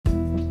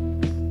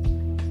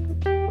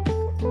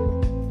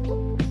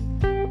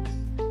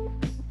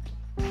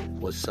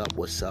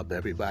What's up,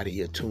 everybody?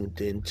 You're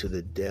tuned in to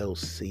the Del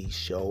C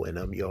Show, and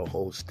I'm your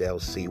host, Del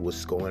C.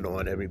 What's going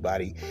on,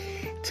 everybody?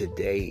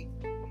 Today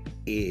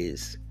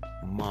is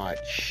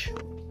March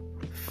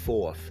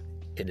 4th,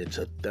 and it's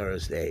a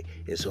Thursday.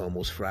 It's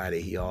almost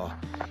Friday, y'all.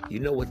 You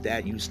know what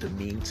that used to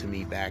mean to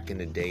me back in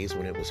the days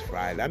when it was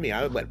Friday? I mean,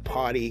 I would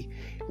party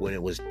when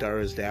it was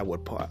Thursday. I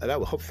would party.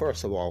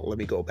 First of all, let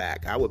me go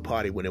back. I would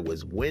party when it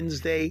was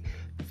Wednesday,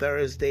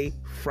 Thursday,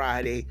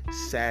 Friday,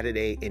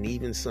 Saturday, and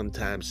even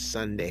sometimes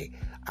Sunday.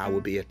 I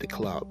would be at the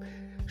club.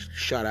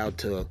 Shout out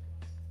to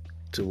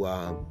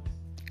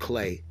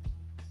Clay,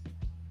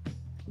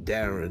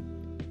 Darren,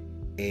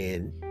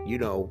 and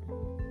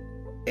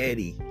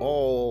Eddie,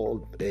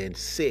 and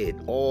Sid,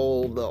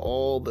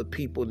 all the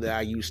people that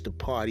I used to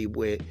party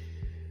with,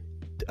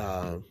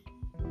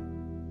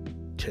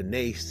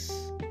 Janace,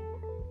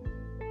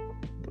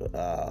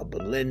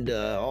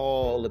 Belinda,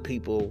 all the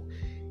people,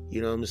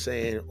 you know what I'm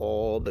saying?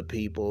 All the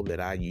people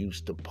that I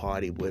used to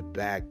party with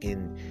back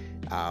in,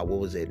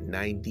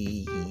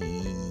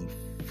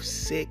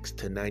 96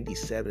 to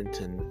 97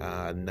 to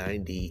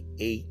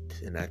 98,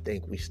 and I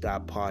think we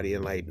stopped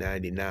partying like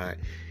 99.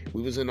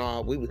 We was in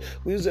our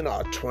 20s. We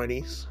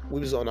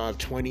was on our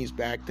 20s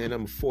back then.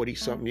 I'm 40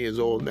 something years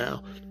old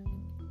now.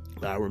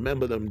 I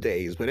remember them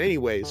days. But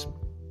anyways,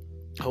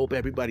 I hope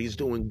everybody's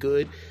doing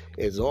good.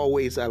 As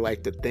always, I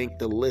like to thank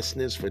the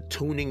listeners for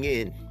tuning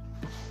in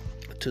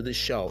to the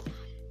show.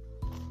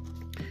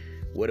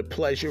 What a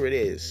pleasure it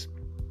is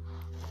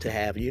to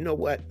have. You know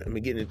what? Let me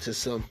get into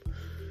some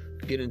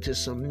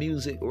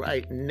music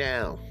right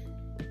now.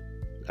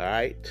 All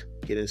right?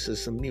 Get into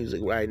some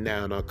music right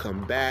now, and I'll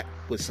come back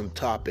with some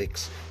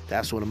topics.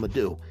 That's what I'm going to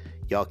do.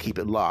 Y'all keep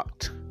it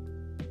locked.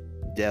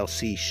 Del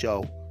C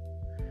Show.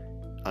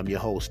 I'm your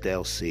host,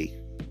 Del C.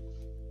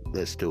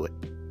 Let's do it.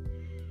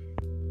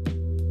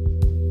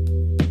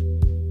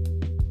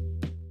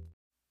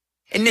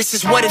 And this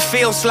is what it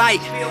feels like.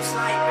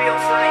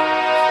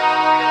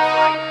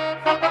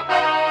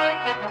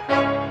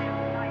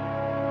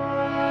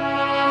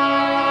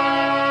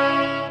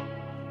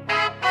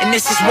 And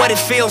this is what it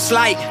feels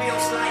like.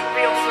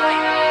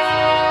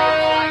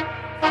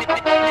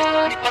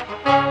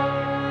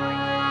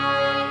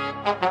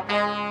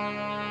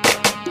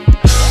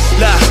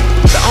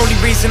 The only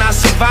reason I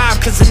survive,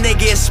 cause a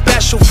nigga is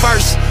special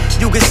first.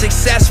 You get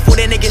successful,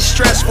 then it get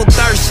stressful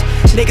thirst.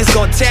 Niggas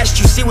gon' test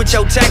you, see what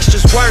your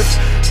texture's worth.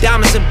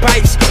 Diamonds and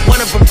pipes,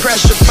 one of them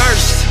pressure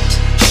burst.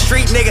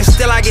 Street nigga,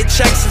 still I get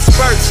checks and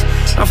spurts.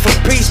 I'm for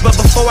peace, but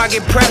before I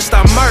get pressed,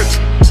 I murk.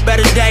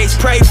 Better days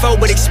pray for,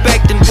 but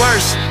expecting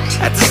worse.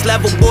 At this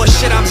level,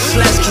 bullshit, I'm just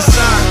less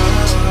concerned.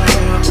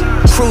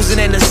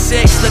 Cruising in the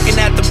 6, looking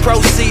at the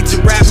proceeds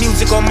of rap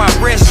music on my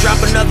wrist.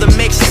 Drop another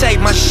mixtape,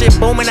 my shit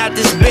booming out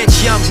this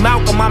bitch. Young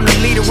Malcolm, I'm the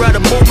leader of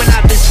the movement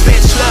out this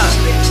bitch. Love.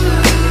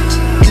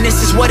 And this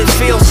is what it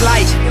feels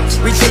like.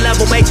 Reach a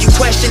level, make you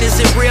question, is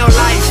it real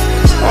life?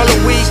 All the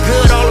weed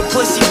good, all the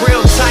pussy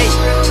real tight.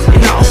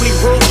 And the only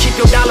rule, keep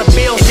your dollar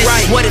bills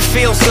right. This is what it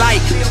feels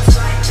like.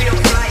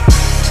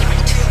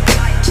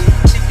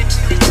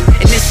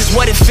 And this is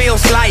what it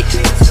feels like.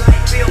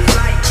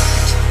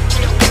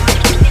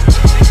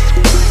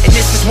 And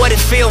this is what it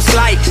feels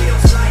like.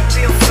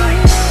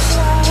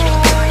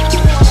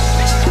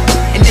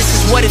 And this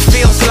is what it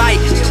feels like.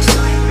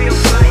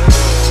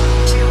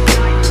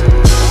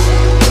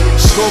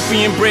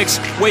 Scorpion bricks,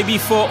 way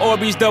before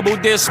Orbeez double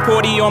disc.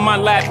 40 on my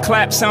lap,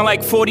 clap, sound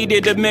like 40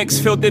 did the mix.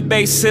 Filtered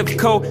bass, sip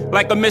coat,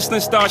 like a Michelin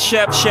star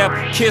chef.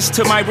 Kiss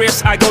to my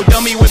wrist, I go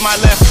dummy with my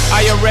left.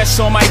 IRS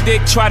on my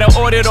dick, try to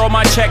audit all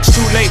my checks,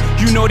 too late.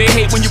 You know they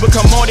hate when you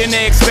become more than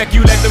they expect.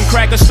 You let them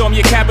crack or storm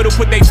your capital,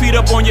 put their feet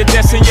up on your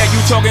desk, and yet you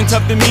talking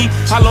tough to me.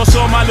 I lost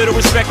all my little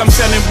respect, I'm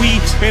selling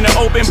weed in the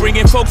open,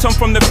 bringing folks home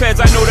from the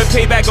feds. I know the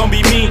payback gon'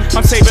 be me.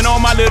 I'm saving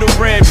all my little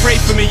bread, pray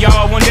for me,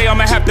 y'all. One day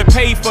I'ma have to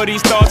pay for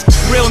these thoughts.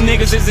 Real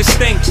niggas is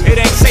extinct, it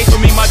ain't safe for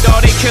me, my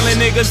dog. They killing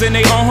niggas in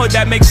their own hood,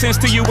 that makes sense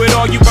to you at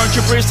all. You burnt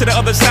your bridge to the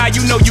other side,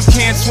 you know you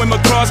can't swim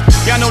across.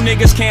 Y'all know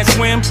niggas can't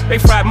swim, they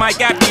fried Mike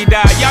after he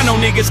died. Y'all know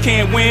niggas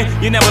can't win,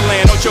 you never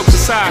land, no jokes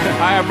aside.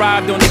 I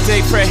arrived on the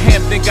day Fred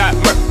Hampton got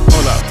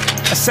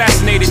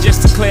assassinated,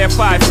 just to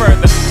clarify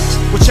further.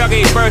 What y'all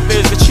gave birth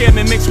is the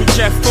chairman mixed with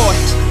Jeff Ford.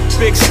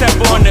 Big step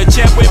on the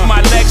jet with my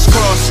legs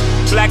crossed.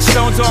 Black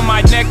stones on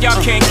my neck, y'all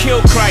can't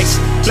kill Christ.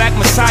 Black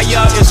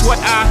Messiah is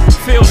what I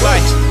feel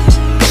like.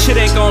 Shit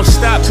ain't gon'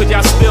 stop cause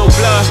y'all spill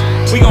blood.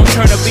 We gon'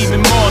 turn up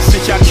even more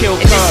since y'all killed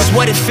Cub. And this is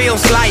what it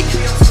feels like.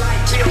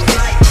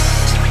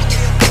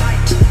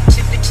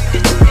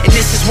 And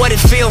this is what it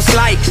feels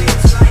like.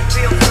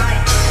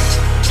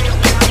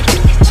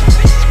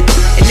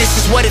 And this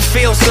is what it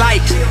feels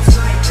like.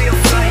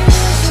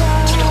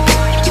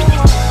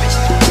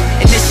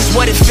 And this is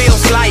what it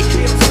feels like.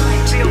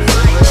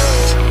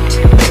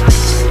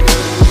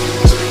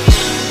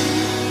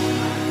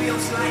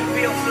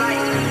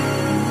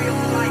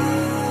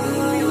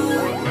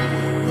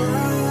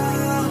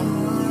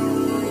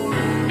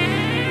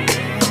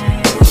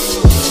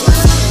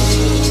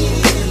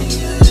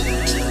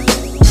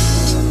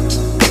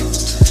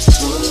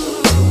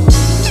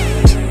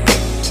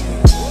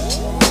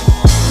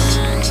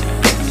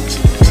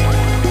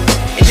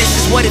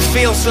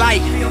 feels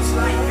like.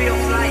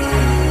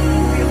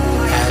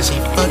 As he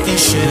fucking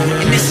should.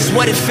 And this is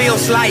what it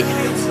feels like.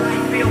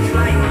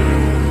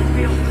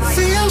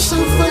 Feels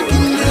so fucking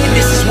good. And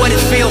this is what it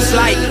feels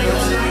like.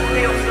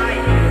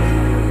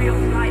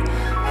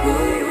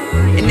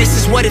 And this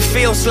is what it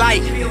feels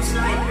like. Feels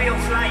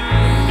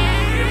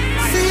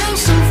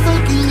so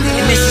fucking good.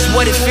 And this is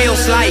what it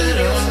feels like.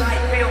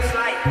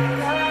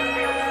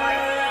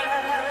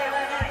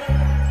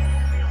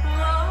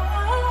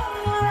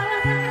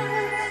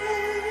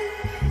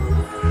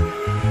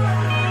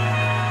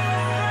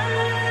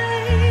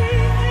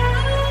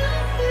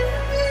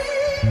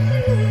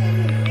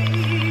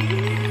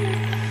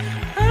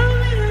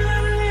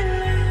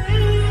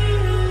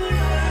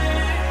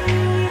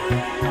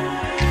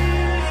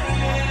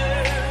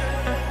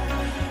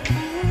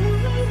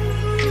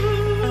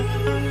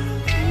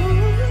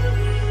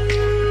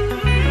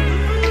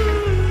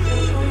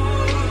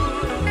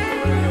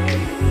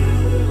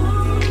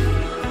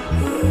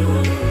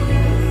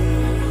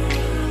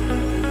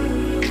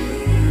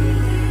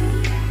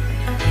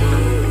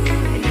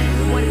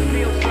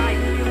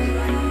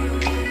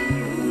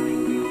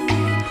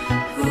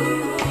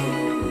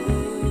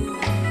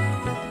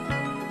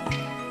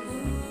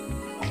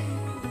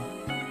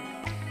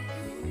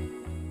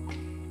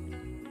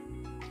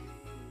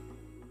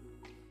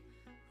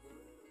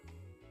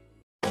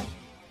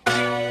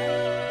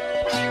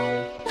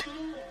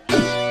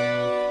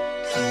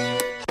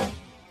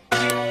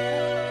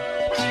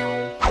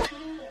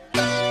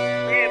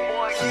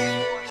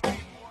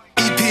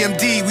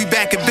 EPMD, we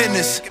back in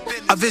business.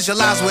 I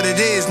visualize what it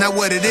is, not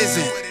what it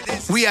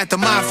isn't. We at the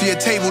mafia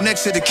table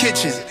next to the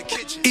kitchen,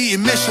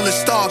 eating Michelin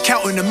star,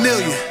 counting a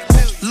million.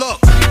 Look,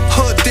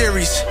 hood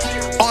theories.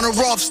 On a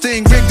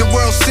Rothstein, rigged the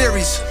World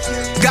Series.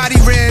 Gotti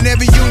ran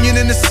every union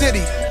in the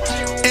city.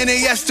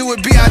 NAS do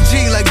it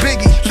B.I.G. like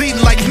Biggie,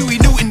 leading like Huey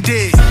Newton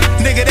did.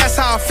 Nigga, that's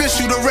how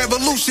official the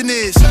revolution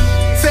is.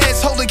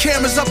 Feds holding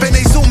cameras up and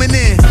they zooming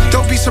in.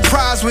 Don't be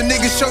surprised when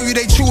niggas show you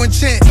they true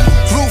intent.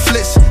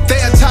 Ruthless,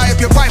 they'll tie up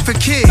your wife and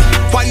kid.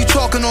 While you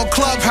talking on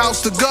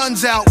Clubhouse, the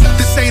gun's out.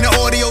 This ain't an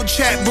audio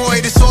chat, boy,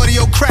 this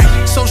audio crack.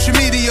 Social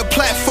media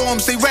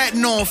platforms they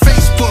ratting on.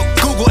 Facebook,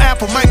 Google,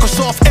 Apple,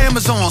 Microsoft,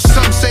 Amazon.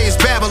 Some say it's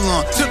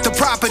Babylon. Took the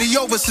property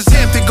over since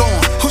Hampton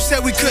gone. Who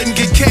said we couldn't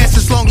get cash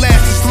this long,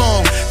 last this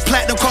long?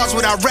 Platinum cars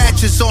with our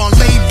ratchets on.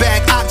 Laid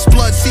back, ox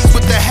blood seats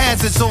with the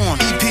hazards on.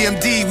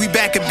 EPMD, we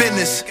back in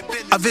business.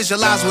 I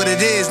visualize what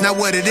it is, not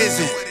what it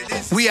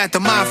isn't. We at the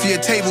mafia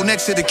table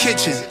next to the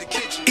kitchen,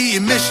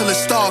 eating Michelin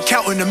star,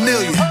 counting a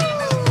million.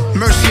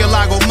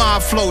 Murcielago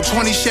mob flow,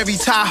 20 Chevy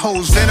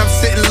Tahoes, then I'm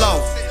sitting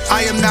low.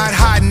 I am not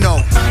hiding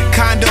no.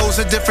 Condos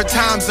at different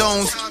time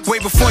zones. Way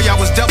before y'all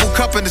was double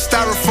cupping the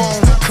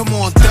styrofoam. Come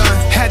on, done.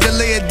 Had to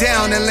lay it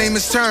down in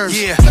layman's terms.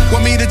 Yeah.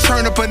 Want me to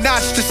turn up a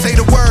notch to say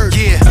the word.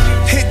 Yeah.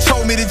 Hit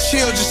told me to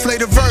chill, just lay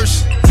the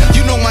verse.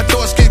 You know my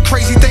thoughts get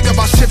crazy, think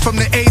about shit from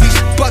the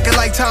 80s. Bucket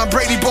like Tom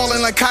Brady,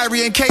 balling like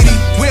Kyrie and Katie.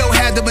 Will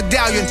had the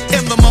medallion,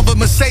 emblem of a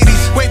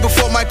Mercedes. Way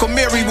before Michael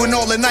Mary, when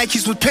all the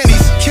Nikes was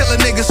pennies. Killing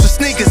niggas for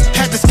sneakers,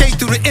 had to skate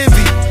through the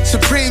envy.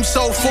 Supreme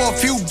sold for a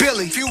few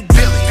Billy.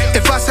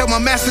 If I sell my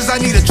masters, I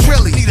need a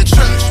trilly.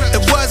 It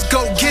was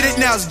go get it,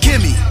 now it's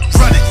gimme.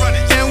 Run it.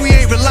 And we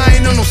ain't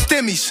relying on no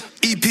stimmies.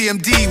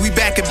 EPMD, we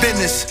back in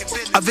business.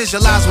 I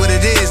visualize what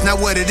it is, not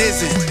what it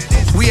isn't.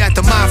 We at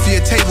the mafia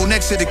table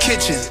next to the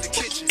kitchen,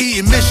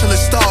 eating Michelin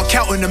star,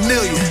 counting a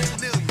million.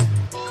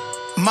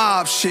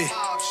 Mob shit.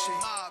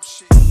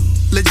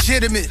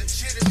 Legitimate.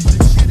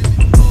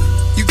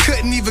 You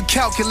couldn't even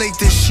calculate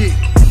this shit.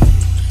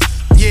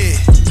 Yeah.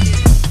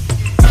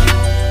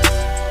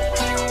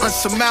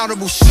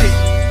 Unsurmountable shit.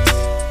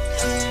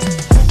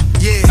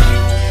 Yeah.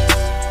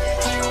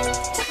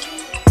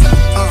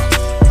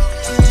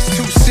 It's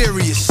too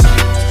serious.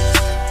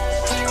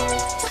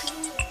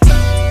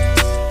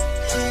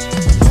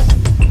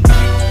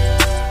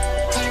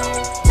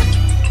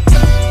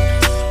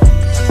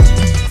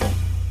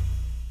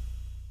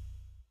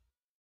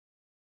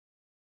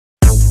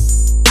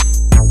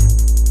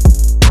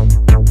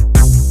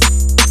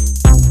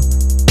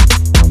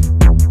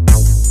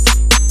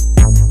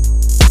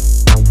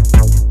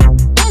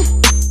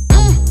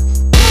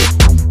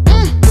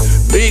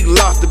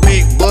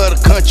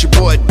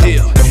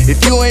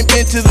 If you ain't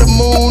been to the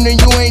moon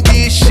and you ain't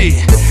did shit,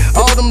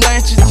 all them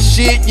lanches and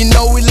shit, you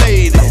know we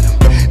laid in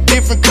them.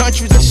 Different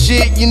countries and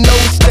shit, you know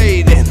we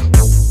stayed in them.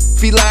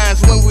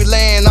 Felines when we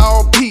land,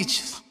 all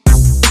peaches.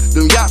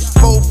 Them yachts,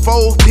 4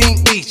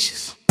 pink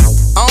beaches.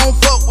 I don't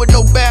fuck with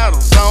no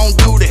battles, I don't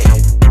do that.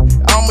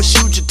 I'ma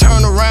shoot you,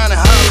 turn around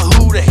and holler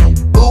who that.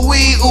 Ooh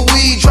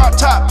wee, drop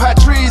top,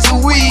 Patrice,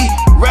 ooh wee.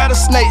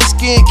 Rattlesnake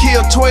skin,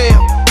 kill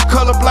 12.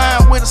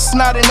 Colorblind with a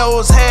snotty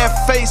nose,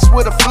 half face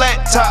with a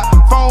flat top.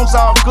 Phones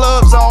off,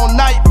 gloves on,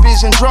 night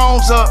vision,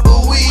 drones up.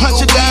 Hunt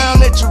you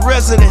down at your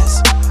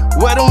residence.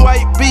 Wear them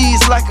white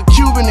bees like a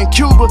Cuban in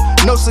Cuba.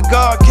 No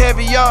cigar,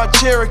 caviar,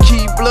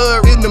 Cherokee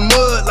blood in the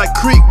mud like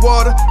creek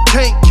water.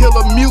 Can't kill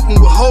a mutant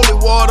with holy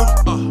water.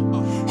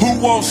 Who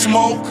won't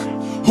smoke?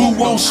 Who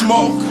won't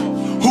smoke?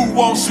 Who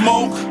won't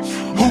smoke?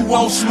 Who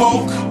won't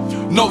smoke?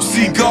 no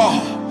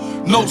cigar,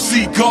 no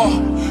cigar.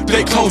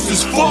 They close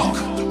as fuck,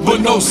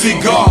 but no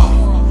cigar.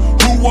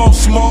 Who won't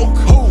smoke?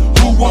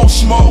 Who won't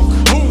smoke?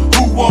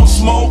 Who won't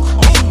smoke?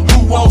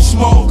 Who won't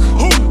smoke?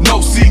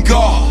 No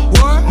cigar,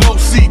 no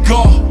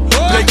cigar.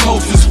 They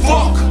close as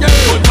fuck,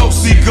 but no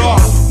cigar.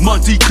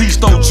 Monte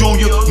Cristo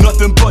Jr.,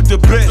 nothing but the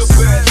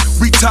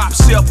best. We top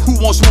shelf,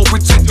 who wants more?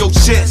 Protect your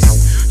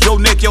chest. Your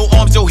neck, your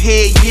arms, your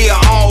head, yeah,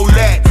 all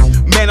that.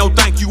 Man, don't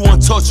think you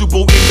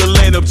untouchable in the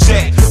land of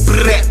Jack.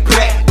 Brat,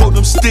 brat, throw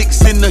them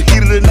sticks in the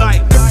heat of the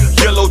night.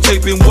 Yellow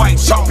tape and white,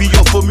 chalk be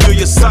your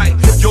familiar sight.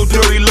 Your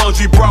dirty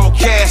laundry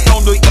broadcast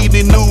on the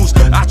evening news.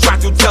 I try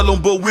to tell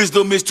them, but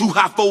wisdom is too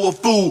high for a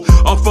fool.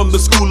 I'm from the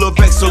school of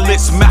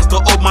excellence,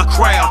 master of my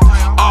craft.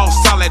 All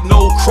solid,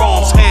 no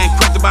crumbs,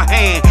 handcrafted by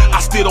hand. I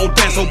still don't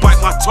dance, don't bite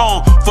my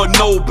tongue for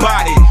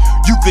nobody.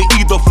 You can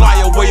either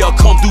fly away or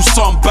come do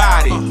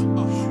somebody.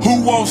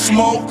 Who won't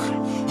smoke?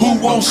 Who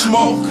won't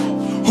smoke?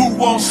 Who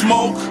won't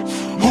smoke?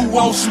 Who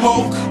won't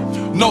smoke?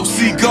 No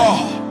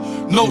cigar,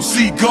 no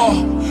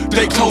cigar.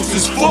 They close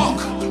as fuck,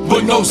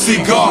 but no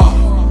cigar.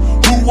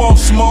 Who won't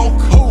smoke?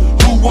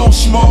 Who won't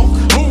smoke?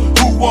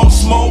 Who won't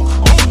smoke?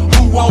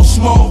 Who won't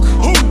smoke?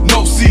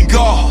 No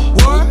cigar,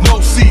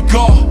 no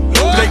cigar.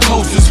 They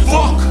close as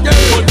fuck,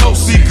 but no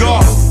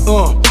cigar.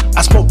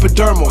 I smoke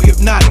Padermo,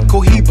 Hypnotic,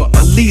 Cohiba,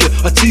 a leader,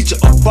 a teacher,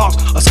 a boss,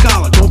 a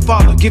scholar, don't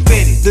follow, get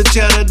fetty, the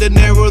cheddar, the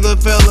narrow, the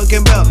fella,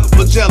 Gambella,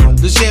 Pajella,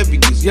 the Chevy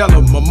is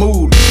yellow, my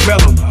mood is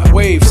mellow, I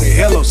wave, say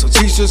hello, so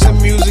teachers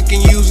and music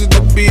and use it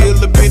to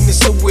build a business,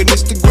 so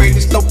witness the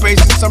greatest, no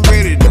patience, I'm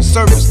ready to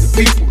service the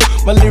people,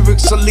 my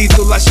lyrics are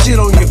lethal, I shit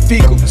on your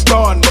fecal,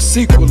 starring the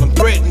sequel, I'm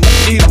threatening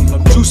the needle,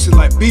 I'm juicy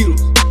like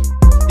Beatles,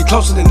 you're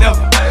closer than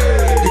ever,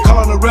 you're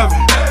calling a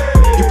reverend,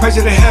 you praise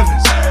to the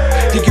heavens,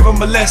 you give them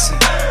a lesson.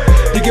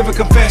 You give a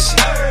confession,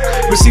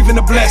 receiving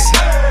a blessing,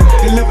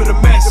 deliver the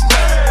message.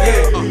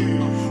 Yeah.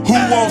 Who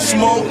won't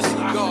smoke?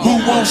 Who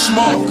won't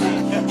smoke?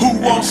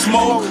 Who won't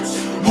smoke?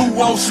 Who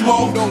won't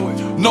smoke?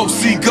 No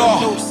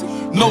cigar,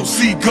 no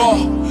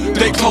cigar.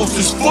 They close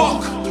as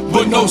fuck,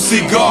 but no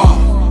cigar.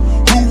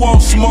 Who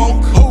won't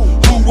smoke?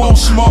 Who won't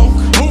smoke?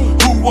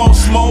 Who won't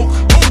smoke?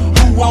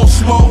 Who won't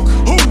smoke?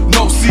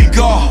 No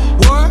cigar,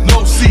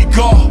 no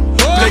cigar.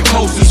 They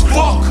close as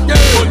fuck,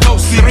 but no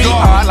cigar. 3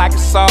 hard like a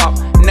saw,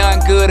 none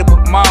good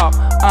but mob.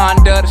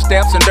 Under the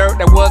steps and dirt,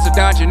 that was a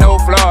dungeon, no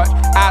floor.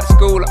 Out of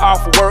school or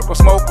off of work, or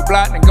smoke a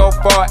blunt and go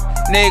for it.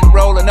 Nigga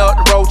rolling up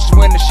the roaches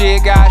when the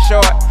shit got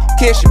short.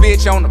 Kiss your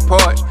bitch on the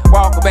porch,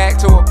 walk her back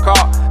to her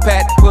car.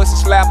 Pat the pussy,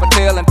 slap her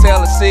tail and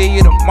tell her see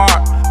you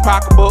tomorrow.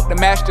 Pocketbook to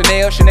match the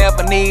nail, she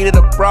never needed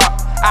a bra.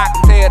 I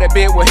can tell that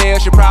bitch with hell,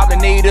 she probably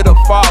needed a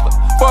father.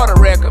 For the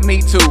record,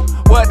 me too.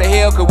 What the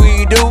hell could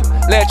we do?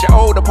 Let your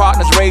older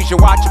partners raise you,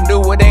 watch them do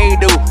what they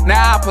do.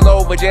 Now I pull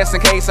over just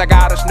in case I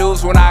gotta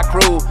snooze when I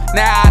cruise.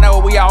 Now I know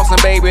we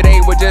awesome, baby, they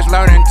were just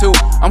learning too.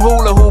 I'm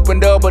hula hooping,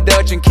 double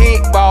dutching,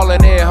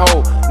 kickballing that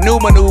hoe. New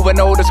maneuver,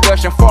 no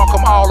discussion, fuck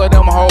them, all of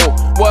them hoe.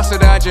 What's a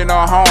dungeon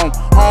or home?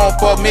 Home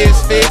for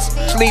misfits.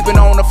 Sleeping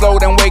on the floor,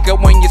 then wake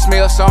up when you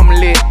smell something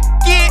lit.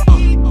 Yeah.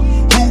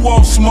 Who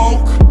won't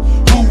smoke?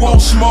 Who won't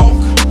smoke?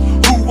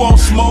 Who won't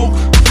smoke?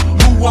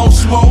 Who won't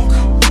smoke?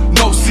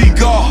 No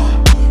cigar,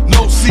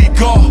 no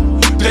cigar.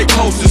 They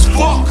close as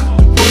fuck,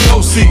 but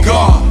no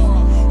cigar.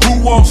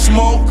 Who won't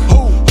smoke?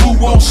 Who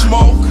won't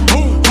smoke?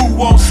 Who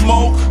won't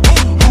smoke?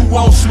 Who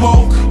won't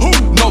smoke?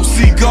 No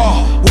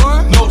cigar,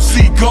 no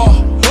cigar.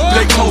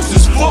 They close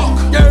as fuck,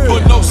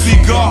 but no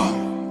cigar.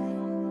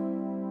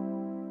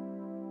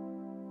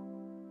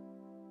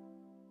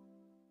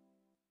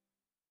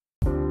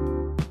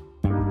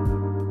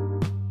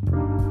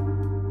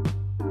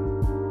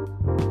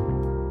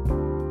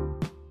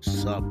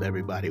 What's up,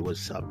 everybody?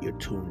 What's up? You're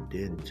tuned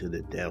in to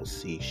the Del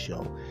C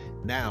Show.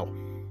 Now,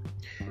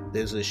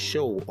 there's a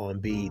show on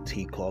BET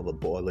called The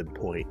Boiling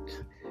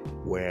Point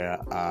where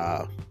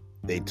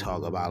they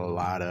talk about a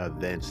lot of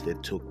events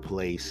that took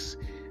place,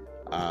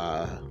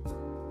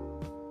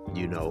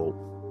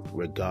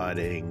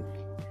 regarding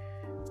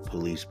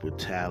police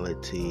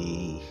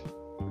brutality,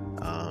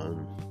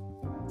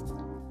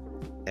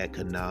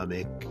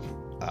 economic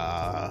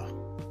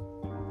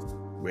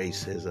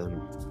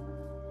racism.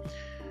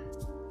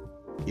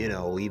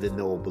 Even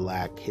though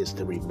Black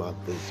History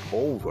Month is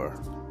over,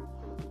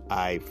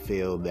 I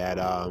feel that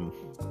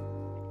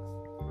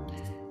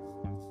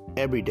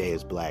every day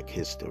is Black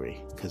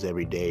History, because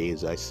every day,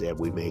 as I said,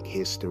 we make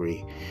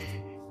history.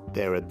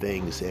 There are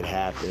things that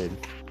happened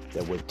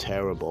that were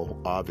terrible,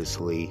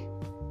 obviously,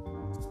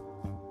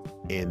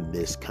 in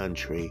this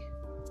country,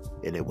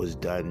 and it was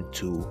done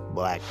to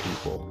Black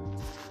people.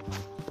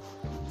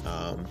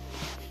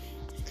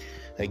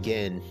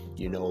 Again,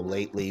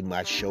 lately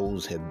my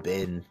shows have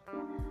been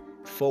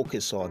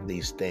focused on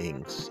these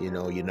things.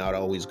 You're not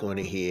always going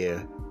to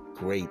hear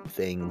great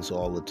things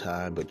all the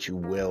time, but you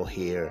will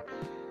hear,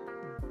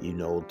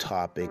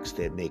 topics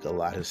that make a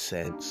lot of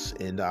sense.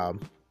 And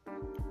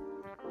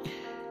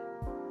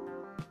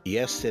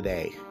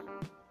yesterday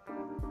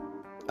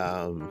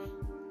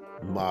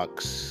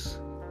marks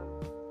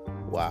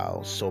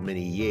wow, so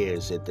many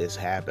years that this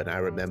happened. I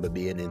remember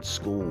being in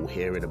school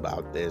hearing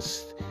about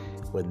this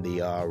when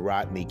the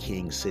Rodney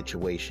King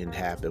situation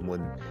happened,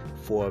 when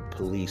 4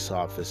 police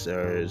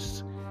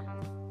officers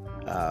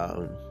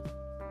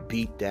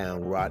beat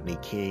down Rodney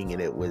King,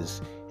 and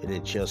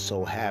it just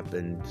so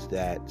happened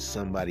that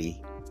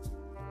somebody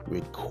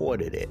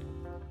recorded it.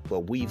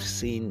 But we've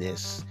seen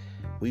this.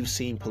 We've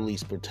seen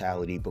police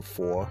brutality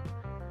before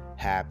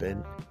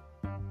happen,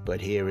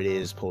 but here it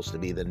is supposed to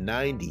be the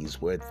 90s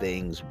where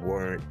things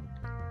weren't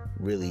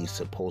really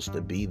supposed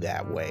to be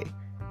that way.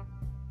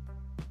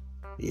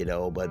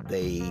 But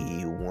they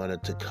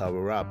wanted to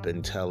cover up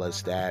and tell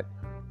us that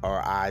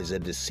our eyes are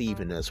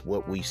deceiving us.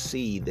 What we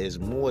see, there's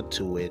more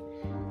to it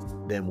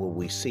than what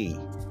we see.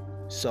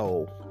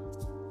 So,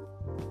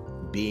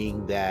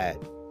 being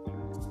that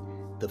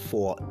the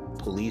 4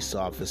 police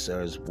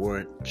officers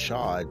weren't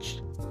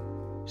charged,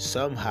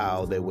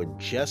 somehow they were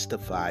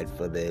justified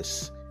for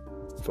this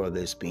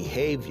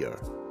behavior.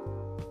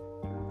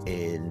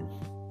 And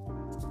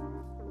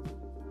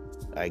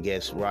I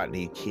guess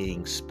Rodney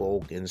King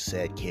spoke and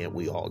said, can't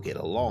we all get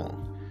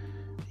along?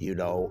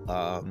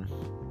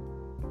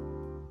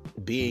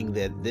 Being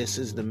that this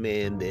is the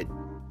man that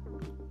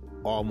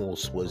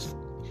almost was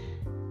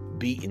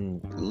beaten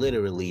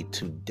literally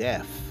to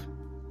death,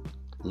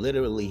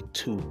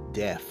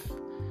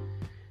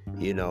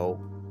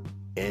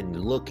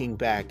 and looking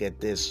back at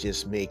this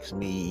just makes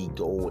me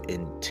go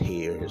in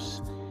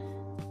tears,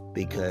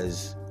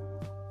 because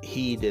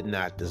he did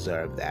not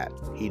deserve that.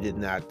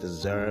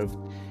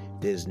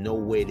 There's no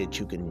way that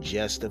you can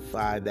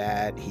justify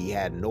that. He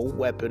had no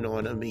weapon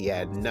on him. He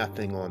had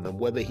nothing on him.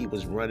 Whether he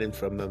was running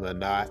from them or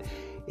not,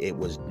 it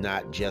was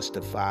not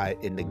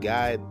justified. And the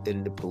guy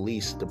in the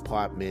police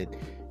department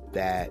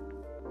that,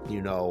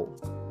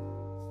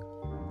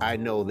 I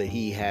know that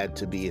he had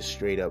to be a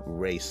straight up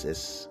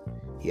racist.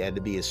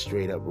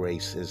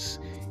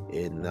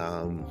 And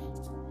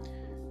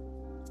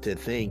to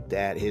think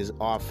that his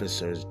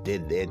officers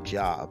did their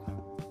job,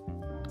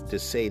 to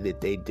say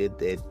that they did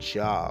their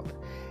job,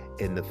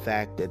 and the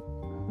fact that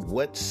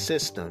what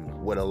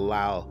system would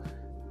allow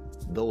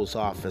those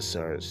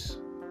officers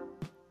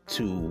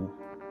to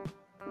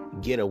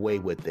get away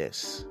with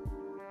this?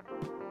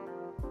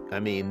 I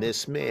mean,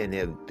 this man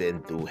have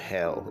been through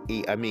hell.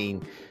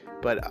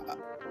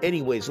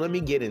 Anyways, let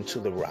me get into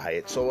the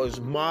riot. So it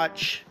was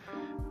March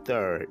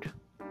 3rd,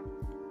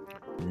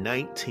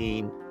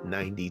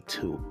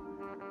 1992,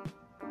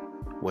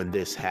 when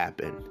this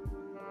happened.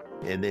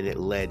 And then it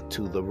led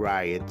to the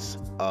riots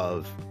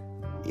of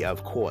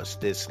course,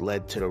 this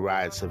led to the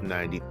riots of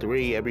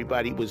 93.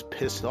 Everybody was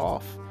pissed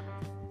off.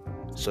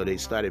 So they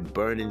started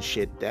burning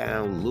shit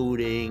down,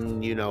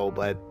 looting,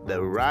 but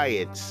the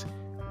riots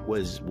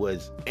was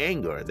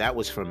anger. That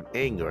was from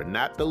anger,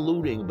 not the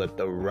looting, but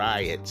the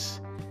riots.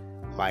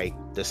 Like,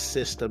 the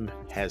system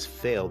has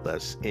failed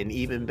us. And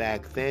even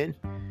back then,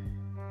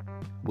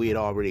 we had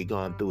already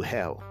gone through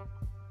hell.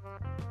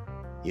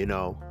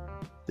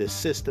 The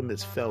system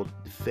has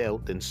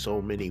failed in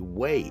so many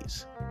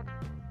ways,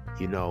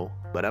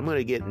 But I'm going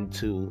to get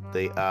into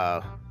the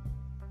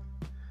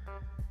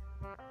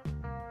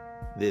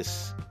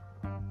this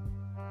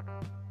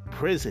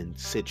prison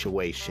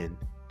situation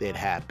that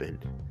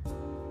happened.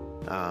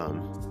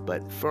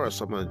 But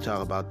first, I'm going to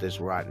talk about this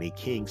Rodney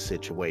King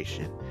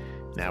situation.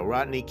 Now,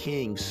 Rodney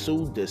King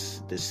sued the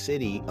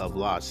city of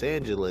Los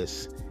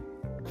Angeles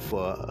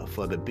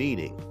for the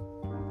beating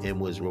and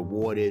was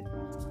rewarded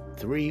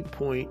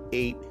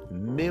 $3.8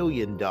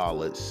 million.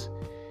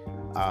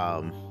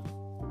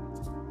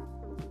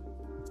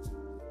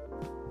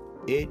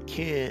 It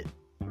can't,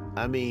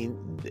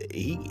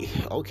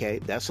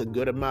 that's a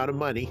good amount of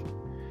money,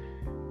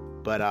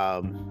 but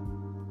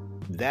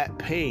that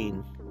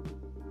pain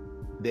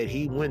that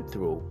he went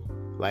through,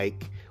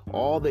 like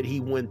all that he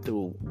went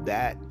through,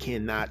 that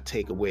cannot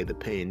take away the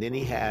pain. Then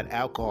he had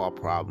alcohol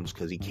problems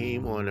because he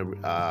came on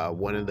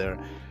one of the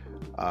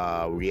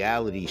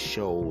reality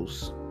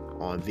shows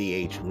on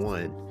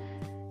VH1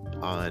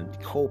 on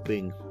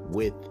coping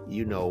with,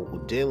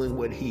 dealing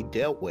with what he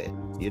dealt with.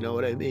 You know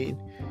what I mean?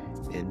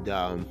 And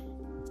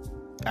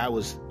I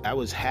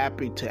was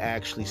happy to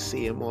actually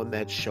see him on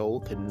that show,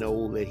 to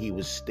know that he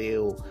was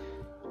still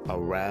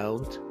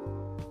around.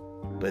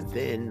 But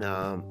then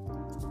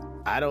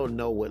I don't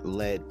know what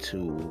led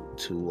to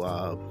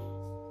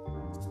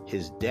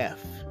his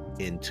death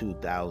in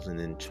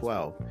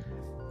 2012.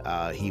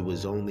 He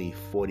was only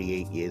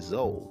 48 years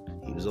old.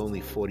 I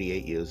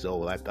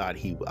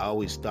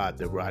always thought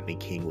that Rodney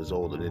King was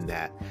older than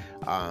that.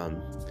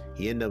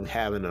 He ended up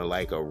having a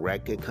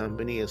record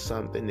company or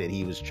something that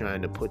he was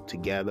trying to put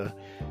together.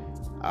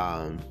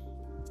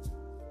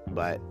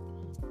 But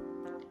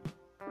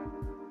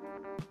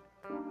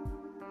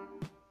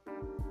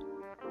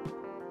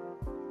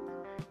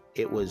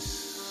it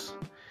was,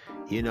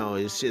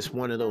 it's just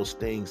one of those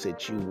things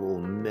that you will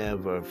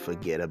never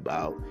forget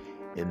about,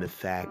 in the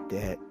fact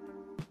that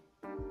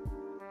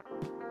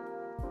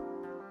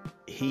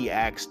he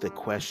asked the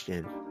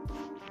question,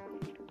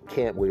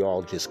 can't we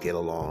all just get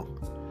along?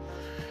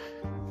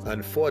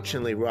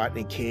 Unfortunately,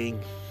 Rodney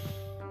King,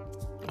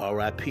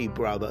 R.I.P.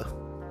 brother,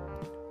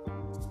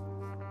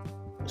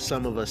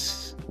 some of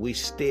us, we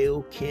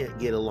still can't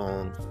get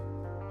along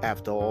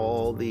after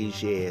all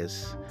these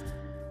years.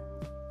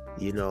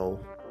 You know,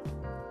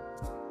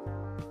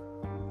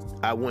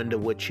 I wonder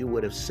what you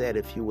would have said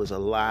if you was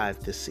alive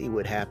to see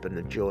what happened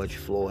to George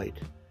Floyd.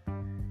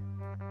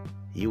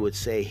 You would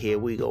say, here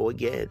we go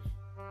again.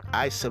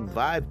 I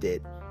survived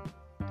it.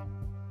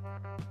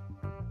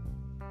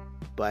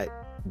 But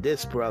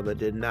this brother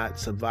did not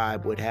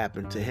survive what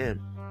happened to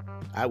him.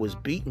 I was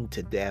beaten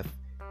to death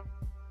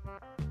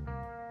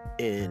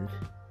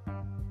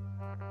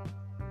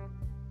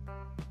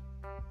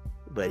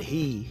but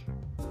he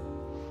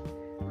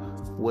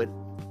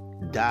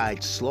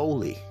died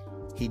slowly.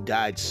 He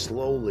died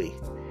slowly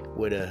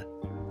with a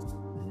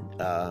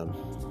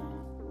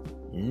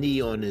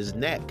knee on his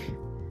neck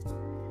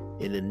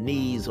and the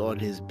knees on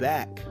his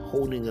back,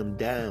 holding him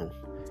down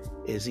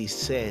as he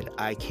said,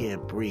 I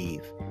can't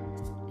breathe.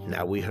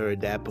 Now, we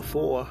heard that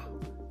before.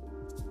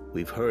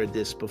 We've heard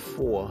this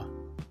before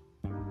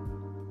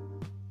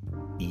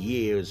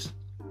years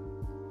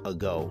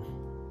ago,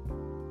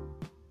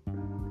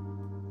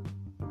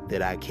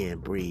 that I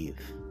can't breathe.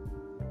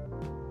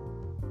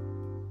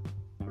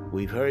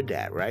 We've heard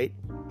that, right?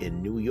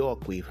 In New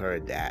York, we've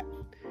heard that.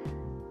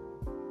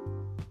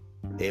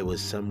 It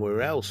was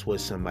somewhere else where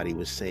somebody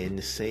was saying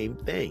the same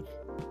thing.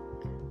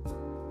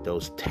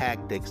 Those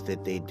tactics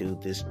that they do,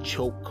 this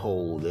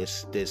chokehold,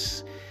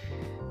 this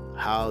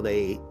how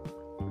they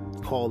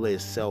call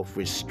themselves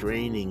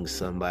restraining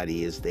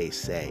somebody, as they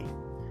say.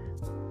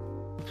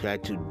 Try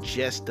to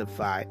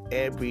justify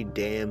every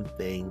damn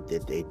thing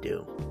that they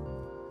do.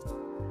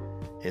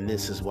 And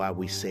this is why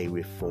we say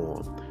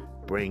reform.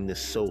 Bring the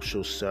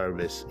social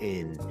service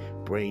in.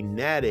 Bring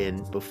that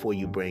in before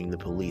you bring the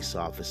police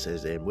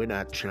officers in. We're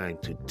not trying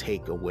to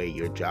take away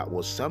your job.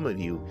 Well, some of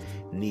you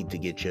need to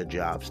get your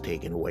jobs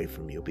taken away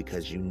from you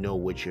because you know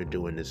what you're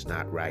doing is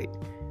not right.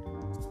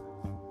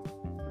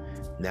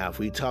 Now, if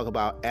we talk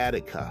about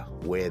Attica,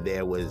 where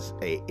there was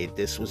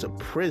this was a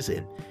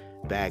prison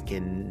back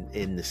in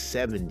the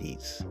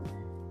 70s,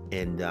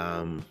 and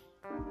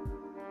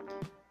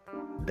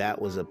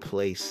that was a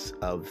place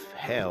of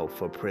hell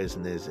for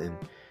prisoners, and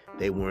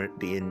they weren't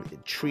being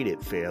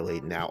treated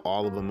fairly. Now,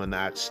 all of them are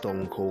not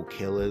stone cold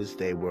killers.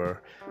 They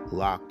were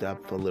locked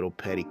up for little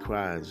petty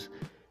crimes,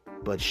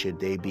 but should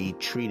they be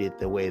treated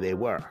the way they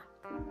were?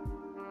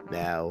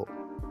 Now,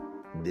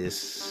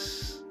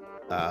 this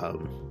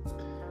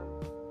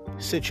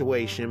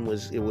situation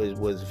was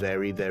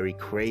very, very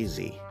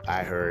crazy,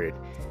 I heard.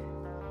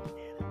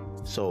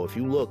 So if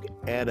you look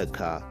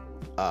Attica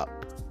up,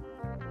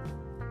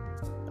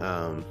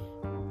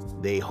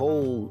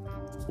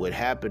 what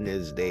happened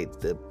is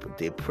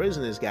the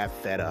prisoners got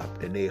fed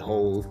up, and they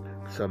hold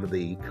some of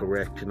the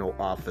correctional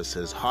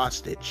officers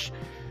hostage.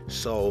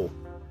 So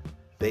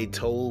they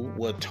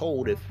were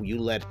told if you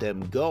let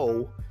them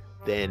go,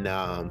 then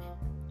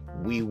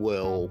we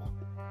will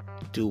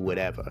do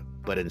whatever.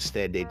 But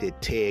instead they did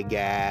tear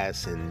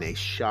gas, and they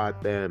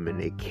shot them, and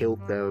they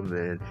killed them,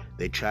 and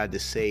they tried to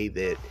say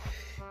that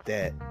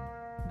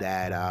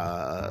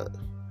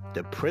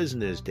the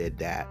prisoners did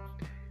that.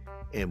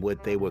 And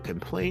what they were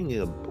complaining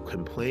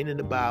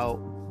about,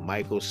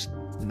 Michael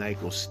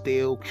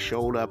Steele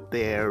showed up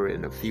there,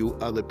 and a few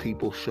other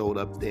people showed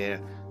up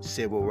there,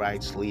 civil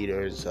rights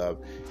leaders,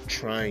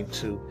 trying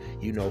to,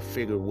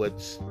 figure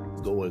what's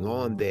going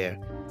on there.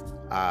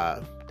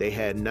 They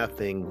had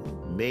nothing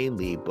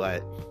mainly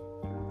but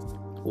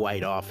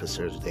white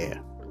officers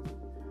there,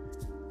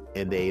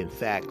 and they in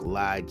fact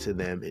lied to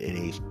them,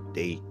 and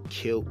they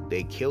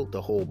killed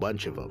a whole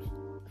bunch of them.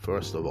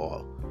 First of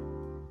all,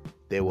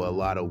 there were a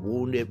lot of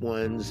wounded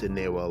ones, and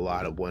there were a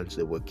lot of ones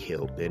that were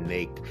killed.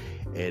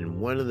 And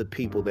one of the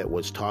people that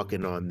was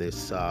talking on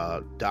this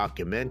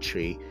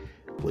documentary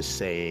was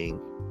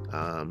saying,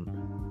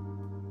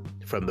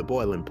 from the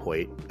Boiling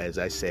Point, as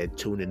I said,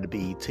 tune into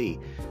BET.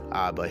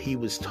 But he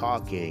was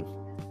talking,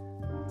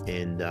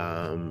 and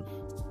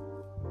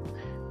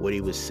what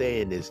he was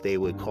saying is they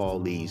would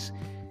call these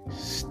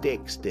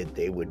sticks that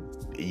they would,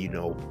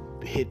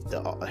 hit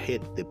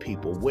the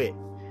people with,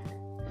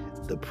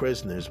 the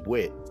prisoners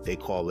with. They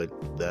call it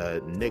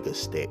the nigger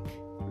stick.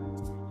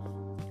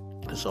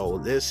 So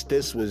this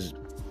was,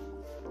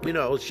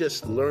 it's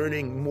just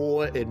learning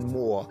more and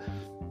more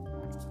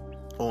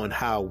on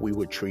how we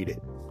were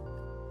treated.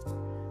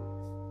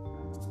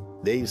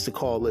 They used to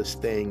call this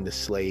thing the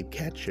slave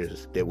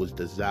catchers, that was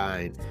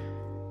designed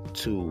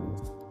to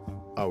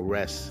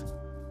arrest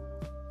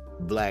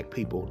black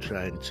people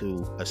trying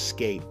to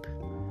escape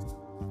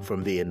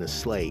from being a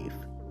slave.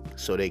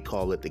 So they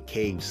call it the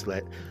cave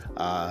slave,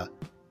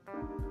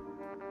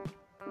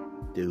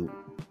 the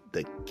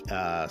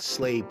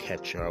slave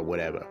catcher or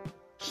whatever.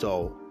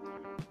 So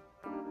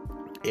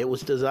it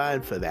was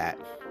designed for that.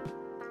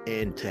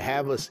 And to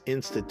have us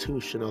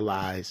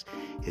institutionalized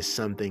is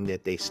something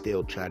that they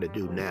still try to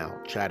do now.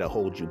 Try to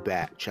hold you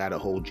back, try to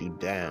hold you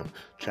down,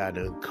 try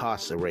to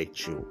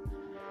incarcerate you,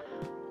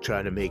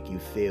 try to make you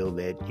feel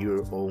that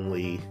you're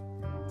only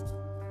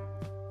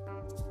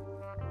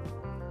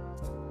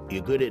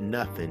you're good at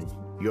nothing.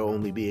 You're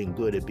only being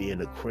good at being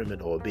a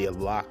criminal or being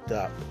locked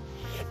up,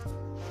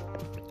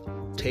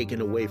 taken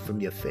away from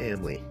your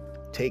family,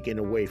 taken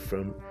away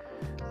from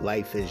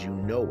life as you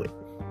know it.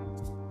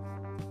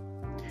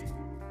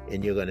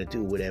 And you're going to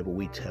do whatever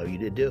we tell you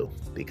to do.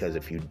 Because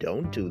if you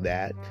don't do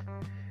that,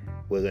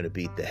 we're going to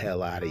beat the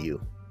hell out of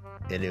you.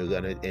 And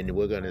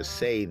we're going to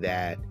say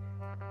that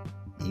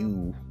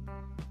you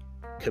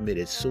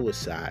committed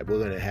suicide. We're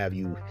going to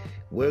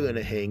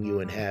hang you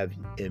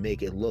and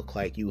make it look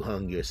like you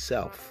hung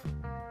yourself.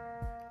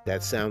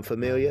 That sound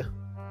familiar?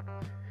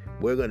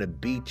 We're going to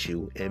beat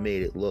you and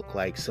make it look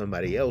like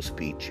somebody else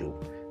beat you,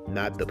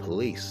 not the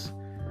police.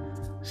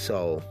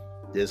 So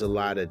there's a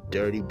lot of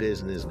dirty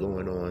business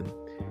going on.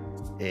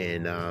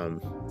 And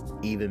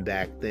even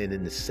back then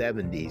in the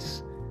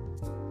 70s,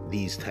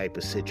 these type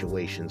of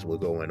situations were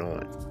going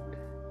on.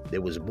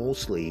 There was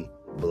mostly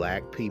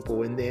black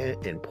people in there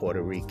and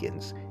Puerto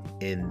Ricans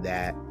in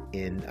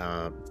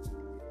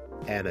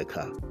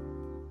Annika,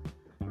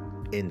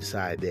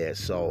 inside there.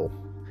 So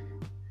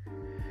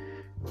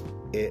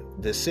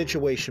the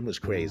situation was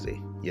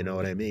crazy. You know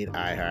what I mean?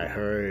 I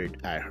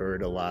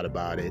heard a lot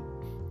about it,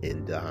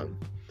 and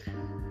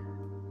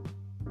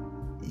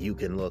you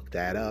can look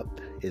that up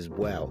as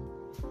well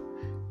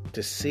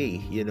to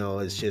see. You know,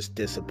 it's just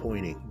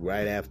disappointing.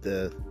 Right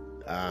after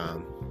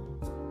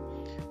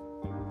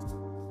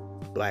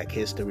Black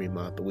History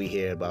Month, we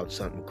hear about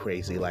something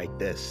crazy like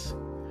this.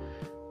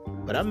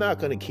 But I'm not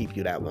going to keep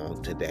you that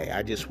long today.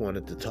 I just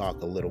wanted to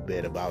talk a little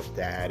bit about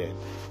that. And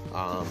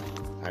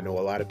I know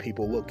a lot of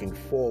people looking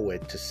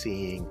forward to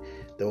seeing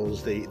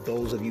those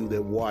of you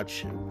that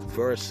watch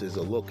Versus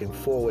are looking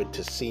forward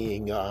to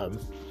seeing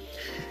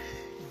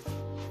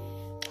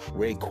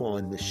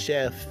Raekwon the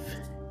Chef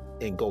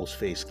and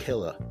Ghostface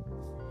Killah.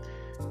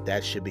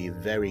 That should be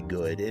very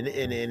good. And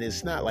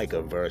it's not like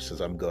a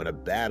Versus I'm going to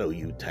battle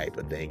you type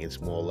of thing.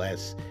 It's more or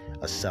less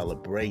a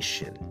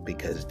celebration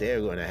because they're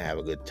going to have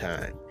a good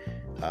time.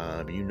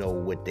 You know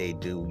what they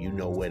do. You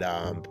know what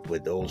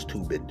those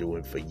two been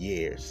doing for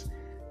years.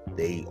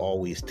 They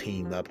always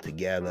team up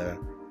together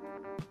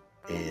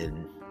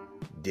and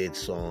did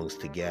songs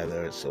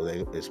together. So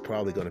it's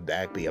probably going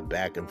to be a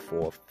back and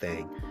forth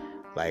thing.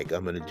 Like,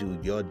 I'm going to do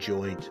your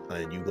joint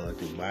and you're going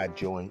to do my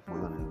joint.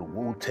 We're going to do the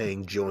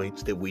Wu-Tang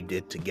joints that we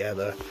did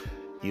together.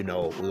 You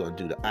know, we're going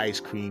to do the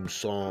ice cream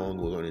song.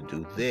 We're going to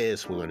do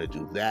this. We're going to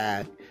do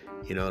that.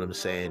 You know what I'm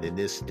saying? And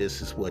this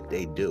is what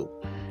they do.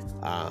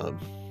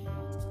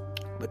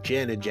 But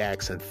Janet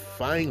Jackson,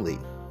 finally,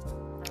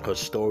 her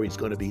story's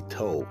going to be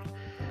told.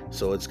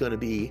 So it's going to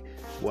be,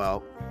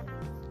 well,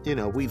 you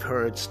know, we've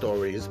heard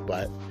stories,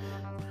 but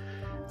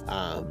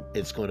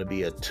it's going to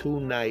be a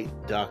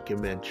 2-night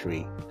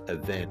documentary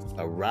event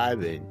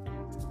arriving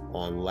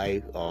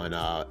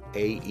on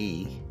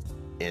AE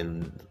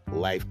in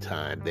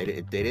Lifetime. They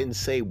didn't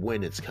say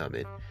when it's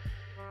coming,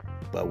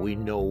 but we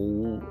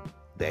know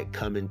that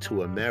Coming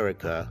to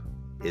America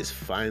is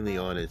finally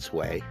on its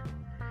way.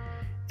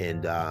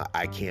 And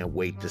I can't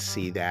wait to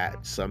see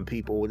that. Some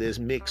people, there's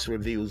mixed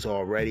reviews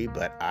already,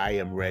 but I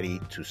am ready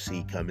to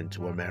see Coming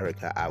to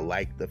America. I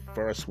liked the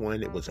first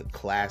one. It was a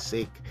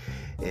classic.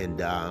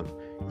 And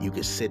you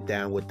could sit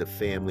down with the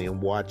family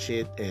and watch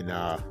it. And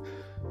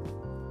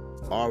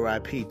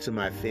RIP to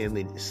my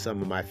family,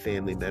 some of my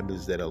family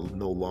members that are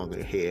no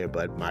longer here.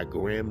 But my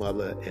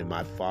grandmother and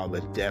my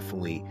father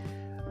definitely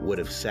would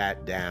have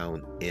sat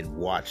down and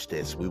watched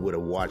this. We would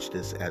have watched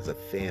this as a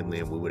family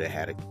and we would have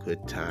had a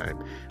good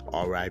time.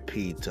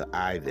 R.I.P. to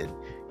Ivan.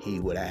 He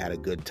would have had a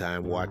good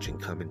time watching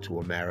Coming to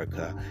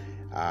America.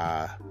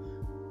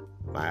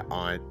 My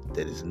aunt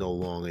that is no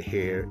longer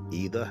here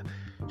either,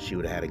 she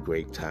would have had a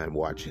great time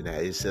watching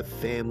that. It's a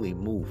family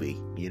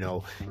movie. You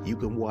know, you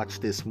can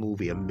watch this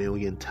movie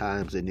 1,000,000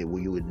 times and you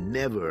would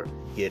never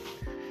get,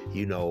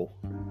 you know,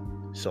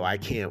 so I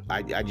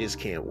just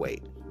can't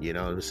wait. You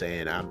know what I'm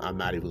saying? I'm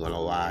not even going to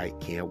lie.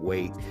 Can't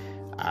wait.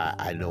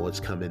 I know it's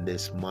coming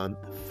this month,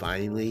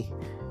 finally.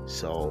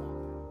 So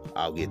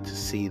I'll get to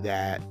see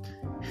that.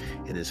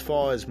 And as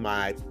far as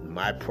my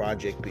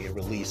project being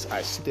released,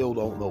 I still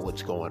don't know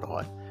what's going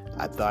on.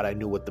 I thought I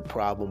knew what the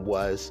problem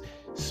was.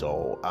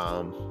 So,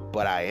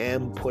 but I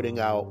am putting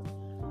out,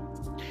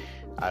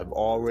 I'm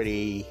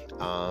already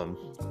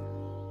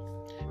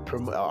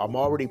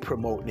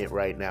promoting it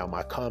right now.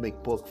 My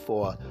comic book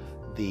for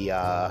the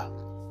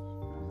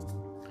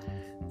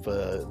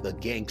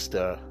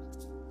gangster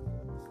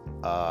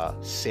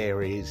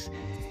series.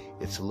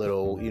 It's a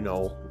little, you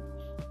know,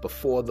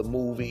 before the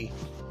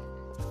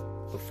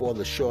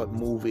short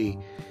movie.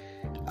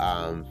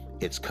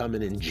 It's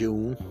coming in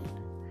June,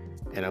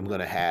 and I'm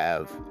gonna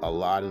have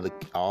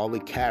all the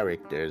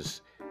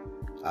characters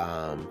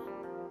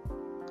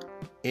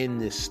in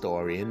this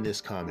story, in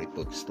this comic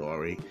book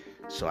story.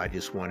 So I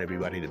just want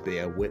everybody to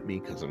bear with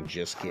me because I'm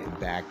just getting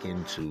back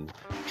into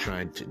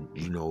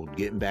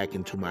getting back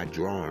into my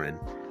drawing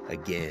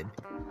again.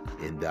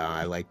 And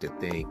I like to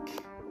thank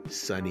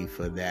Sonny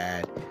for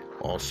that.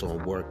 Also,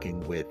 I'm working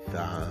with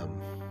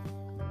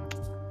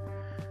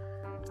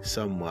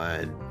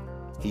someone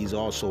he's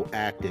also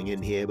acting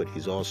in here, but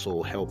he's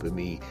also helping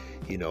me,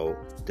 you know,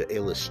 the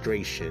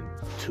illustration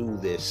to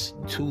this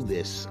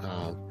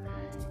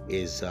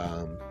is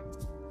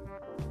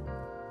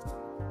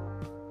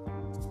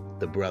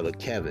the brother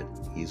Kevin.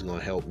 He's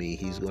gonna help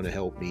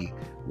me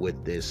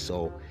with this,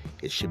 so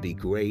it should be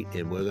great.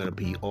 And we're gonna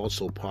be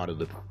also part of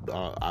the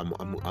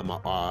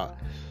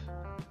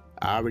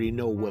I already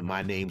know what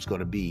my name's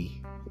gonna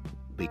be,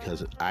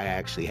 because I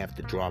actually have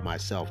to draw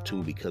myself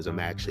too, because I'm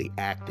actually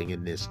acting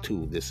in this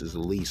too. This is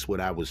at least what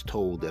I was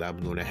told, that I'm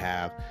going to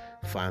have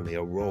finally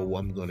a role.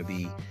 I'm going to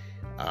be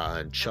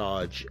in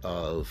charge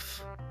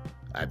of,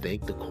 I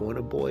think, the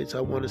Corner Boys,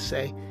 I want to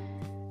say.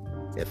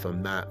 If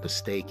I'm not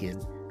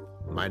mistaken,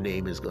 my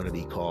name is going to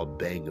be called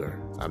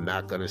Banger. I'm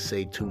not going to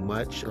say too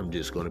much. I'm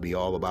just going to be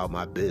all about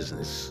my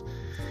business.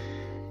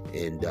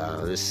 And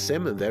it's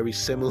very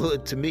similar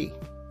to me.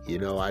 You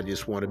know, I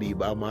just want to be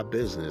about my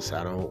business.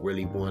 I don't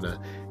really want to,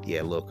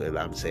 look,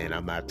 I'm saying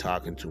I'm not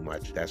talking too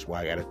much. That's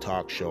why I got a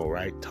talk show,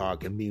 right?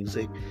 Talking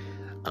music.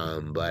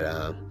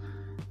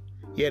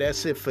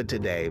 That's it for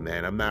today,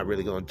 man. I'm not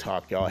really going to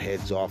talk y'all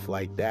heads off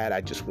like that.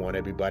 I just want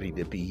everybody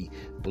to be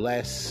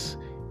blessed,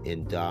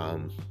 and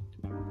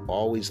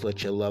always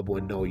let your loved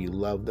one know you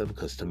love them,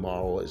 because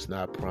tomorrow is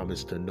not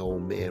promised to no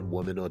man,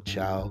 woman, or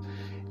child.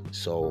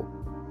 So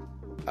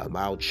I'm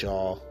out,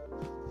 y'all.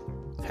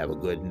 Have a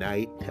good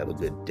night. Have a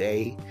good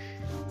day.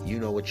 You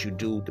know what you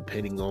do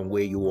depending on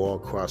where you are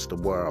across the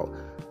world.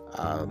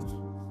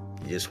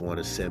 Just want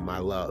to send my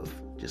love.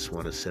 And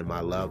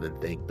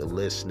thank the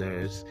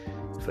listeners,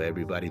 for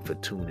everybody for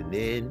tuning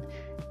in.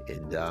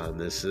 And I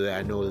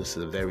know this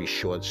is a very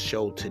short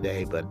show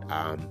today, but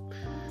I'll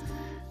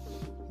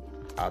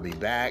be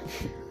back.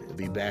 I'll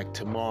be back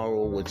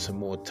tomorrow with some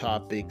more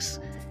topics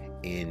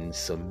and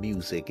some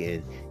music.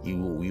 And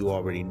you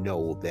already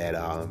know that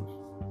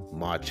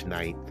March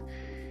 9th,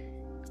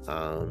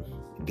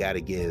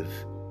 gotta give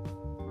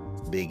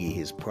Biggie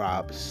his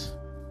props.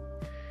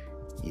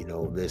 You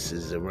know, this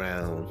is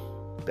around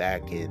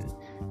back in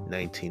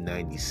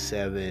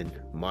 1997,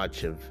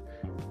 March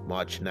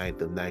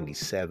 9th of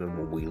 97,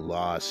 when we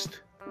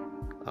lost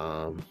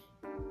the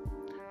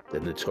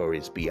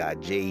Notorious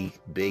B.I.G.,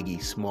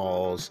 Biggie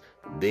Smalls,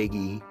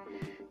 Biggie,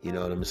 you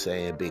know what I'm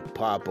saying, Big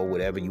Papa,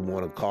 whatever you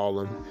want to call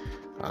him,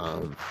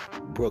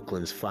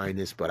 Brooklyn's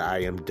finest. But I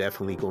am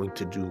definitely going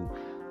to do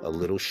a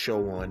little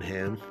show on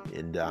him,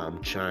 and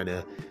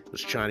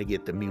was trying to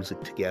get the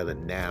music together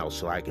now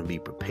so I can be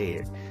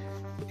prepared.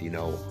 You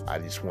know, I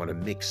just want to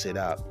mix it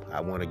up.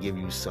 I want to give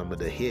you some of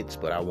the hits,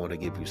 but I want to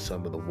give you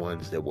some of the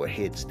ones that were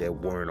hits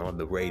that weren't on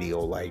the radio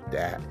like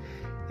that.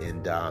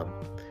 And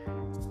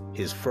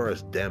his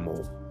first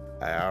demo,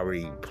 I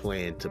already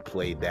planned to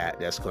play that.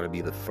 That's going to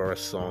be the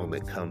first song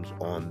that comes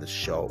on the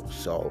show.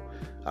 So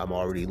I'm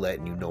already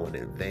letting you know in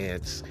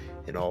advance.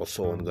 And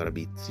also I'm going to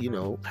be,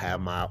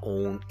 have my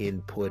own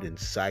input and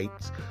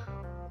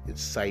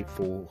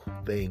insightful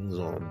things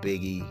on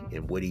Biggie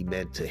and what he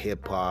meant to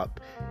hip hop,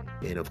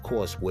 and of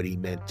course what he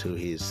meant to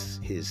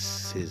his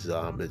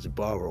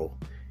borough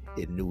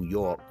in New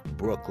York,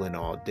 Brooklyn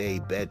all day,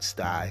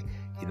 Bed-Stuy.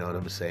 You know what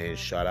I'm saying?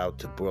 Shout out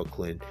to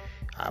Brooklyn.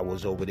 I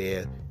was over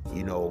there,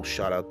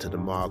 shout out to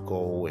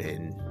DeMarco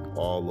and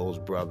all those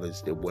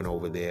brothers that went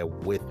over there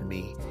with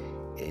me.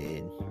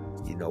 And,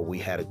 we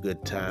had a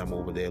good time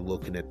over there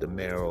looking at the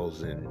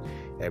murals and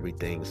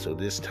everything. So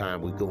this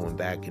time we're going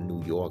back in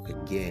New York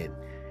again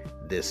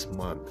this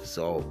month.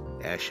 So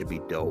that should be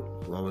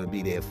dope. I'm going to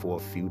be there for a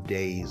few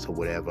days or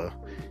whatever,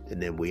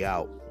 and then we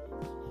out.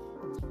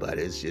 But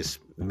it's just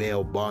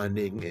male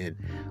bonding and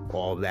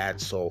all that.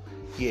 So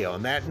yeah,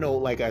 on that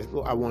note,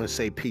 I want to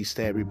say peace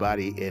to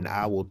everybody, and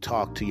I will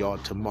talk to y'all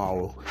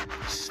tomorrow.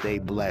 Stay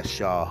blessed,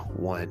 y'all.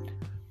 One.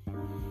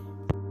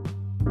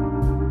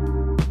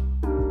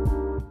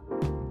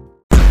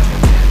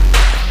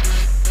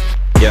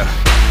 Yeah,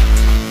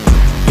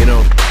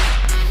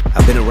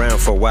 I've been around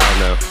for a while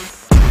now.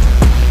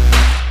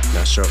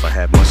 Not sure if I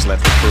have much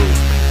left to prove.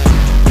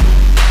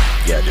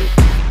 Yeah, I do.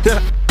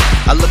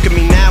 I look at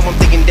me now, I'm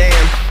thinking,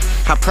 damn,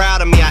 how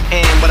proud of me I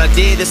am. What I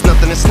did is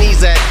nothing to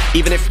sneeze at.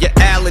 Even if your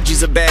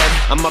allergies are bad,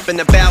 I'm up in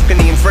the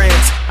balcony in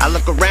France. I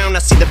look around, I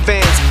see the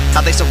fans,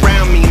 how they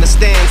surround me in the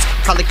stands.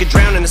 Probably could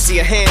drown in a sea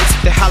of hands.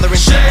 They're hollering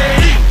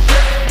shady,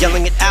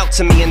 yelling it out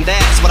to me, and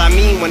that's what I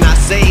mean when I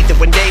say that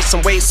one day,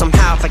 some way,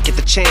 somehow, if I get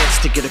the chance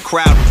to get a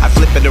crowd, I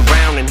flip it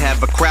around and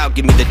have a crowd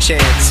give me the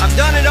chance. I've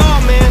done it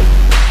all, man,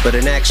 but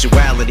in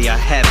actuality I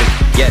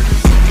haven't yet.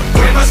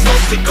 Where am I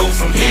supposed to go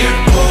from here?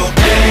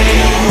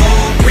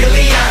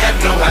 Really, I have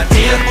no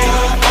idea.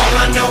 All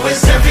I know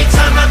is every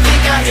time I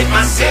think I hit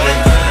my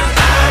ceiling,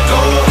 I go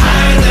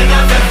higher than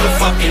I've ever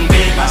fucking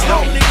been.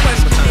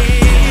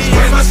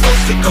 Where am I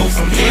supposed to go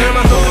from here?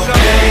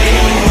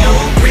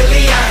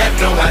 Really, I have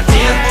no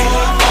idea.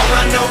 All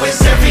I know is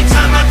every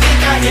time I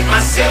think I hit my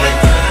ceiling,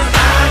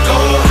 I go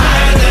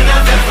higher than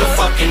I've ever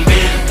fucking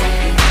been.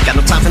 Got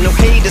no time for no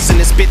haters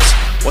in this bitch,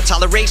 or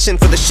toleration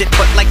for the shit,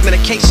 but like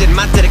medication,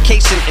 my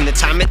dedication and the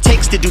time it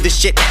takes to do this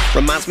shit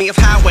reminds me of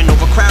how an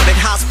overcrowded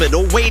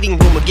hospital waiting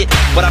room would get.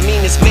 What I mean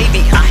is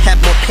maybe I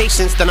have more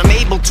patience than I'm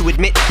able to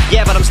admit.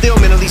 Yeah, but I'm still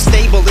mentally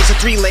stable. There's a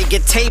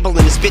three-legged table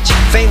in this bitch.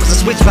 Fame was a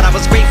switch, but I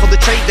was grateful to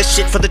trade this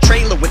shit for the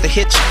trailer with a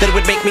hitch that it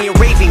would make me a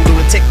raving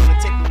lunatic.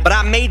 But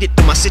I made it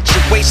through my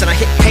situation. I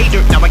hit pay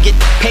dirt, now I get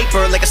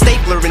paper like a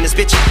stapler in this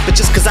bitch. But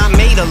just cause I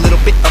made a little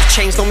bit of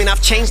change don't mean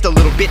I've changed a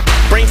little bit.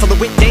 Brain full of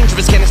wit,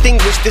 dangerous, can't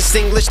extinguish this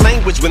English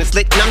language when it's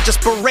lit. And I'm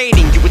just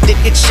parading you with it,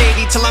 it's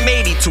shady till I'm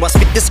 82. I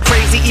spit this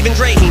crazy, even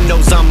Dre, he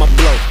knows I'm a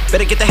blow.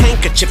 Better get the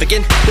handkerchief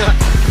again.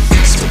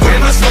 So where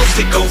am I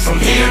supposed to go from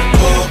here?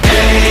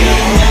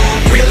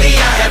 Okay, really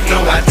I have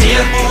no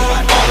idea.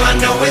 All I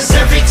know is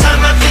every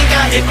time I think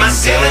I hit my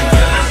ceiling,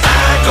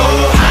 I go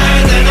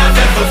higher than I've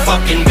ever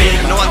fucking been.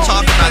 I know I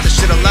talk about this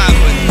shit a lot,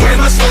 but where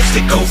am I supposed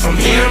to go from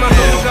here?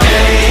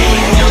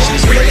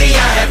 Okay, really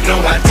I have no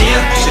idea.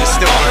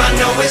 All I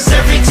know is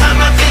every time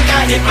I think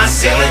I hit my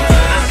ceiling,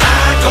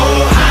 I go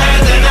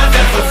higher than I've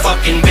ever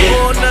fucking been.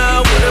 Oh,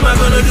 now what am I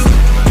gonna do?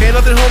 Ain't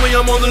nothing, homie,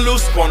 I'm on the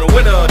loose. Born a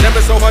winner, damn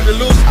it's so hard to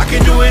lose. I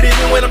can do it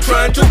even when I'm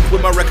trying to.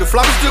 With my record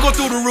flop, still go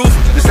through the roof.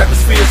 This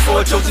atmosphere is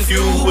for a chosen few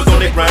who was on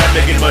their grind,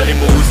 making money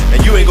moves. And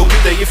you ain't gon'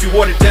 get there if you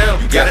want it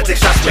down. You gotta take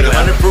shots with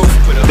 100 proof.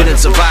 been in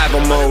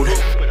survival mode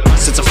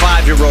since a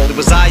 5-year-old. It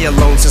was I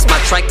alone since my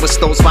trike was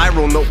Stowe's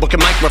viral notebook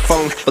and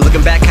microphone. But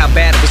looking back how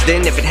bad it was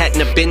then, if it hadn't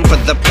have been for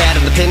the pad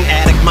and the pin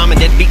addict, mom and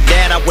dad beat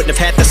dad, I wouldn't have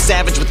had the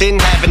savage within,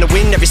 having to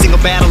win every single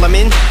battle I'm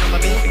in.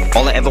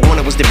 All I ever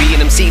wanted was to be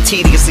an MC.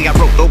 Tediously I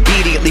wrote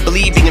obediently,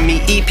 believing in me.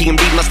 EPMD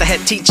must have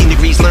had teaching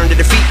degrees, learned to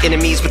defeat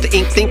enemies with the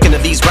ink, thinking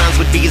of these rhymes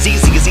would be as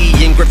easy as E,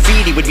 and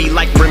graffiti would be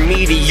like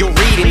remedial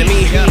reading to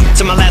me.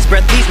 To my last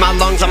breath, these my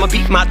lungs, I'ma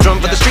beat my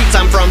drum for the streets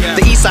I'm from.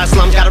 The east side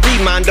slums, gotta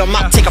remind them,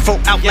 I'll take a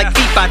folk out like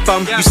feet by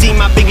thumb. You see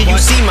my finger, you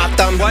see my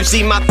thumb, you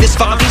see my fist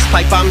for my peace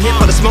pipe. I'm here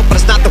for the smoke,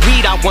 but it's not the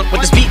weed I want.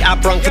 With this beat I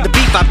brung, for the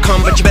beef I've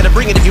come, but you better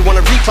bring it if you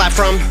wanna reply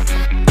from.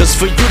 Cause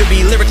for you to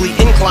be lyrically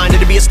inclined,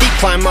 it'll be a steep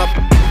climb up.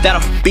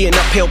 That'll be an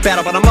uphill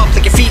battle, but I'm up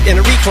like your feet in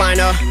a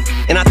recliner.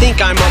 And I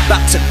think I'm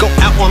about to go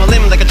out on a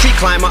limb like a tree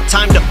climber.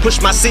 Time to push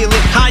my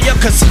ceiling higher,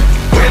 cause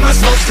where am I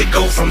supposed to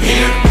go from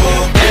here?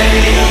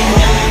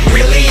 Okay,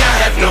 really I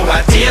have no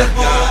idea.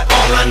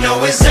 All I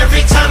know is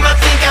every time I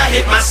think I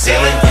hit my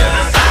ceiling,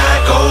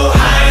 I go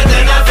higher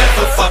than I've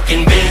ever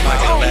fucking been.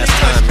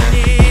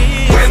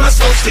 Where am I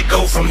supposed to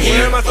go from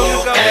here?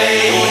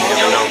 Okay,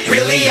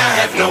 really I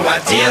have no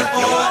idea.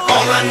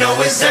 All I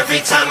know is every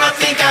time I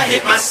think I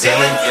hit my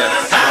ceiling,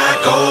 I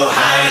go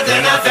higher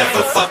than I've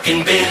ever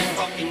fucking been.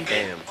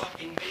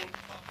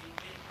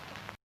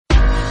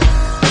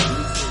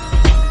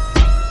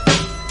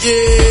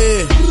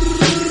 Yeah.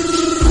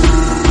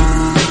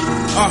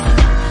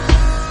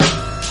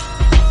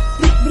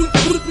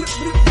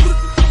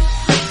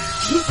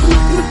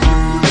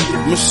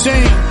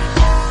 Machine.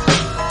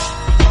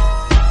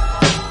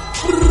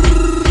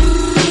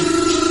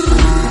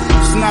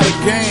 It's not a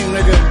game,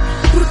 nigga.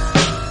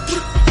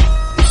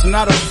 It's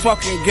not a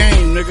fucking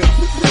game, nigga.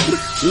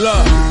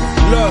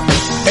 Look,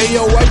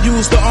 ayo, I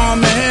use the arm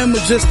and hammer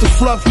just to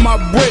fluff my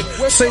brick.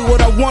 Say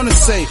what I wanna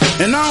say,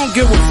 and I don't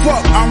give a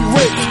fuck, I'm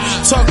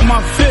rich. Talk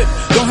my fit,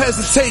 don't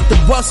hesitate to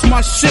bust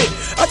my shit.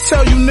 I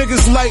tell you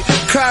niggas like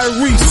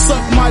Kyrie,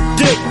 suck my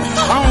dick.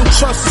 I don't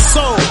trust a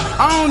soul,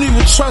 I don't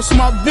even trust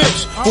my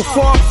bitch.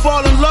 Before I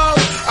fall in love,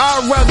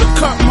 I'd rather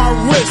cut my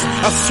wrist.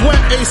 I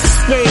sweat ace of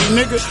spade,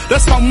 nigga,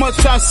 that's how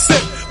much I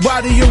sip.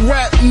 Body your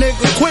rap,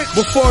 nigga, quick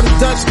before the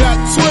Dutch got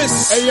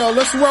twisted. Hey yo,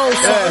 let's roll,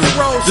 let's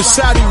roll. The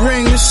Saudi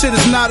ring, this shit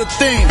is not a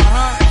thing.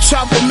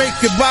 Chopper make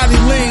your body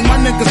lean, my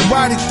niggas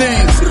body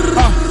things.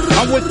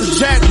 I'm with the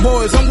Jack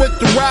Boys, I'm with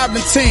the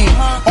Robin team.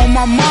 On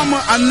my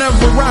mama, I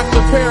never rocked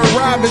a pair of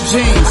Robin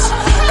jeans.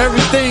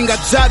 Everything I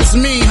jot is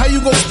mean, how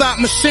you gon' stop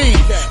machine?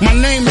 My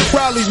name will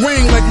probably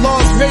ring like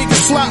Las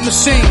Vegas slot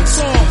machines.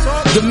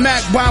 The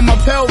Mac by my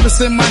pelvis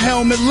and my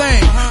helmet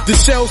lane. The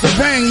shells of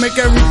bang make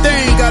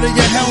everything out of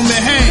your helmet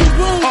hang.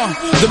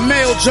 The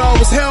mail jar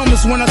was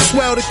helmets when I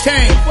swelled the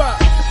cane.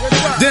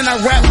 Then I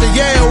wrapped the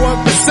Yale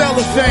up in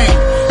cellophane.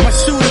 My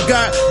shooter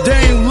got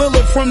Dame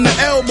Lillard from the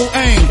elbow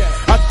aim.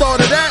 I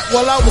thought of that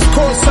while I was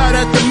courtside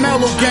at the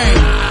Mellow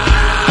game.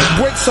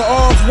 Bricks are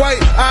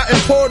off-white, I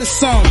imported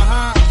some.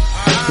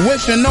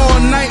 Whipping all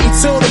night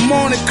until the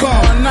morning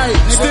come.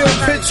 Still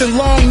pitching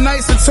long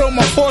nights until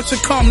my fortune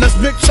come. That's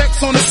big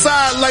checks on the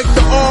side like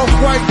the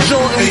off-white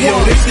Jordan. Hey yo,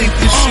 they think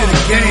this shit a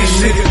game,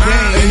 nigga.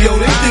 Hey yo,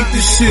 they think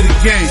this shit a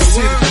game.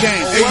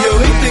 Hey yo,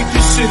 they think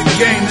this shit a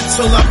game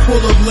until I pull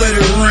up, let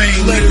it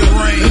rain.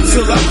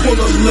 Until I pull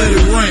up, let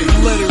it rain.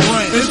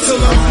 Until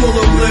I pull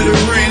up, let it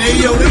rain. Hey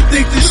yo, they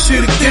think this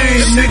shit a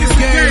game, niggas.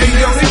 Hey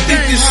yo, they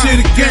think this shit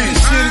a game.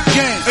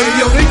 Hey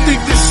yo, they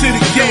think this shit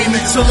a game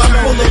until I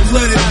pull up,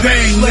 let it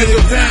bang.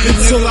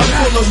 Until I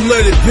pull up,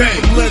 let it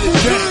bang.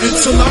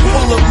 Until I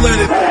pull up, let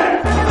it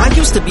bang. I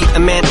used to be a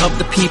man of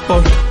the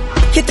people,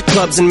 hit the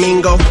clubs and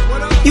mingle.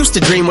 Used to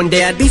dream one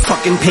day I'd be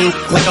fucking pink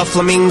like a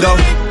flamingo.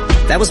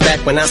 That was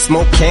back when I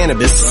smoked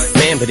cannabis.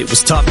 Man, but it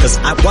was tough cause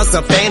I was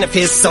a fan of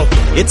his, so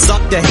it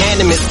sucked to hand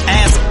him his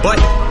ass, but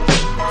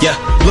yeah,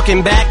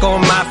 looking back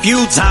on my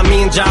feuds, how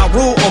me and Ja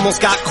Rule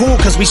almost got cool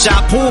cause we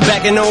shot pool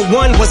back in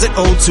 01, was it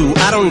 02?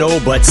 I don't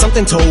know, but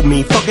something told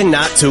me fucking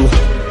not to.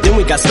 Then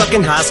we got stuck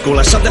in high school,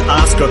 I shoved the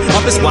Oscar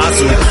up his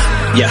wazoo.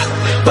 Yeah,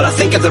 but I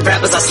think of the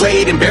rappers I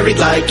slayed and buried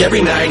like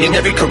every night. In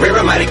every career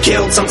I might have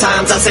killed,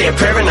 sometimes I say a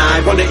prayer and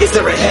I wonder is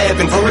there a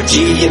heaven for a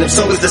G? And if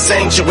so is the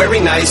sanctuary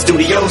nice?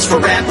 Studios for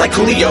rap like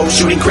Coolio,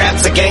 shooting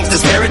craps at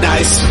gangsters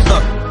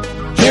paradise.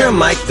 Here a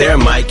mic, there a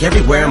mic,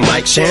 everywhere a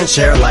mic,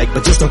 share alike,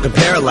 but just don't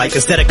compare alike.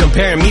 Instead of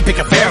comparing me, pick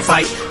a fair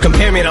fight.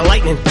 Compare me to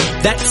lightning,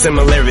 that's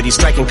similarity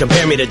striking.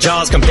 Compare me to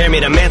Jaws, compare me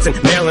to Manson,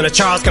 Marilyn or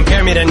Charles,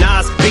 compare me to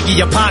Nas,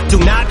 Biggie or Pac. Do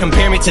not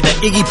compare me to the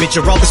Iggy bitch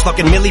or all this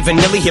fucking Milli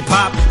Vanilli hip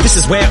hop. This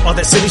is where all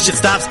that silly shit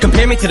stops.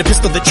 Compare me to the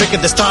pistol, the trigger,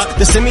 the stock,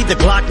 the semi, the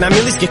Glock. Now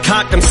Millies get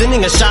cocked, I'm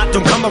sending a shot.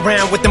 Don't come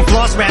around with them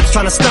floss raps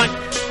trying to stunt.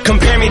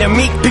 Compare me to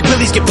Meek, Big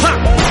Willies get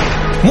popped.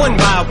 One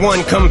by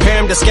one, compare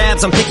them to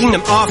scabs, I'm picking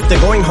them off.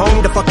 They're going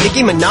home to fuck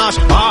Nicki Minaj.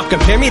 Ah,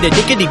 compare me to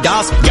Dickety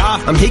Doss.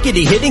 Yeah, I'm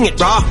hickety hitting it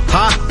raw.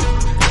 Ha.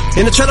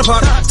 In the trailer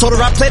park, told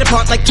her I played a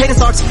part like Caden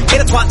Starks. Ate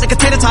a twat like a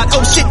tater tot.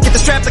 Oh shit, get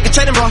the straps like a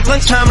trading bra.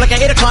 Lunchtime like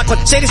at 8 o'clock,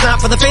 but Shady's not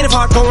for the faint of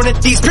heart. Going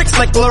at these pricks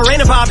like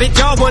Lorena Bobbitt.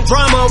 Y'all want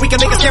drama, we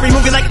can make a scary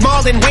movie like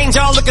Marlon Wayne.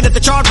 Y'all looking at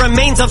the charred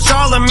remains of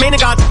Charlemagne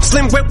God.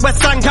 Slim Whip, West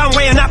Side,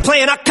 Conway, I'm not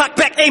playing. I cock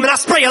back, aim, and I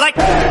spray you like...